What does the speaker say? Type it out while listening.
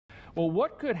Well,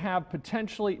 what could have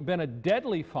potentially been a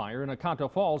deadly fire in Oconto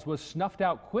Falls was snuffed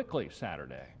out quickly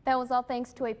Saturday. That was all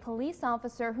thanks to a police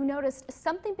officer who noticed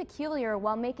something peculiar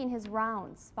while making his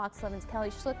rounds. Fox 11's Kelly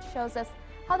Schlick shows us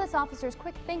how this officer's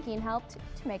quick thinking helped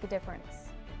to make a difference.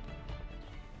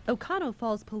 Oconto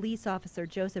Falls police officer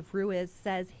Joseph Ruiz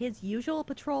says his usual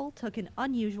patrol took an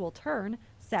unusual turn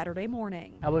Saturday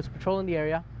morning. I was patrolling the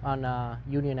area on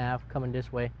Union Ave coming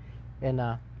this way, and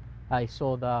I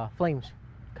saw the flames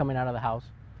coming out of the house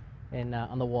and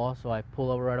on the wall, so I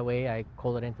pulled over right away. I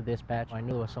called it into dispatch. I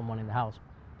knew there was someone in the house.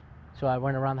 So I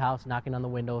went around the house knocking on the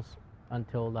windows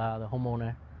until the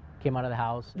homeowner came out of the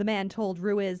house. The man told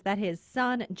Ruiz that his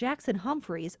son, Jackson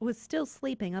Humphreys, was still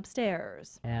sleeping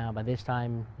upstairs. And by this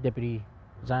time, Deputy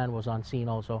Zion was on scene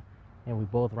also, and we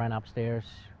both ran upstairs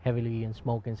heavily in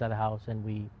smoke inside the house, and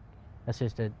we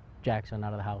assisted Jackson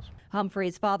out of the house.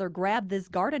 Humphrey's father grabbed this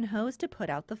garden hose to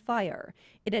put out the fire.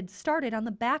 It had started on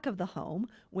the back of the home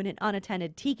when an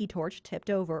unattended tiki torch tipped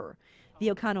over.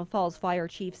 The Oconto Falls fire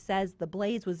chief says the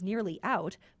blaze was nearly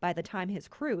out by the time his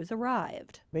crews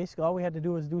arrived. Basically, all we had to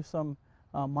do was do some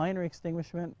minor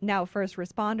extinguishment. Now first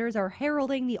responders are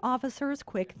heralding the officer's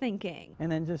quick thinking.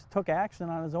 And then just took action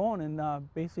on his own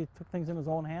and basically took things in his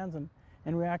own hands and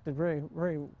reacted very,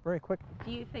 very, very quick.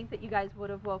 Do you think that you guys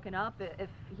would have woken up if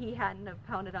he hadn't have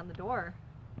pounded on the door?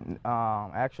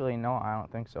 Actually, no, I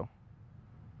don't think so.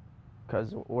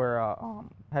 Because we're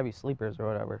heavy sleepers or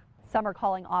whatever. Some are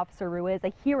calling Officer Ruiz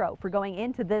a hero for going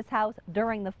into this house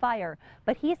during the fire,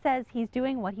 but he says he's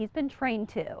doing what he's been trained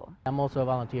to. I'm also a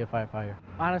volunteer firefighter.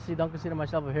 Honestly, don't consider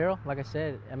myself a hero. Like I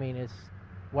said, I mean, it's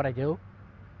what I do,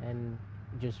 and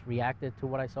just reacted to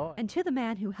what I saw. And to the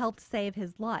man who helped save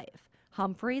his life,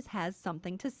 Humphreys has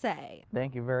something to say.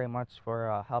 Thank you very much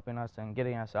for helping us and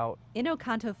getting us out. In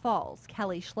Oconto Falls,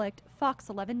 Kelly Schlick, Fox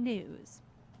 11 News.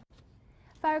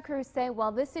 Fire crews say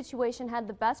while this situation had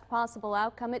the best possible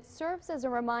outcome, it serves as a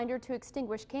reminder to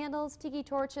extinguish candles, tiki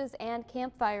torches, and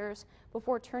campfires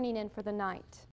before turning in for the night.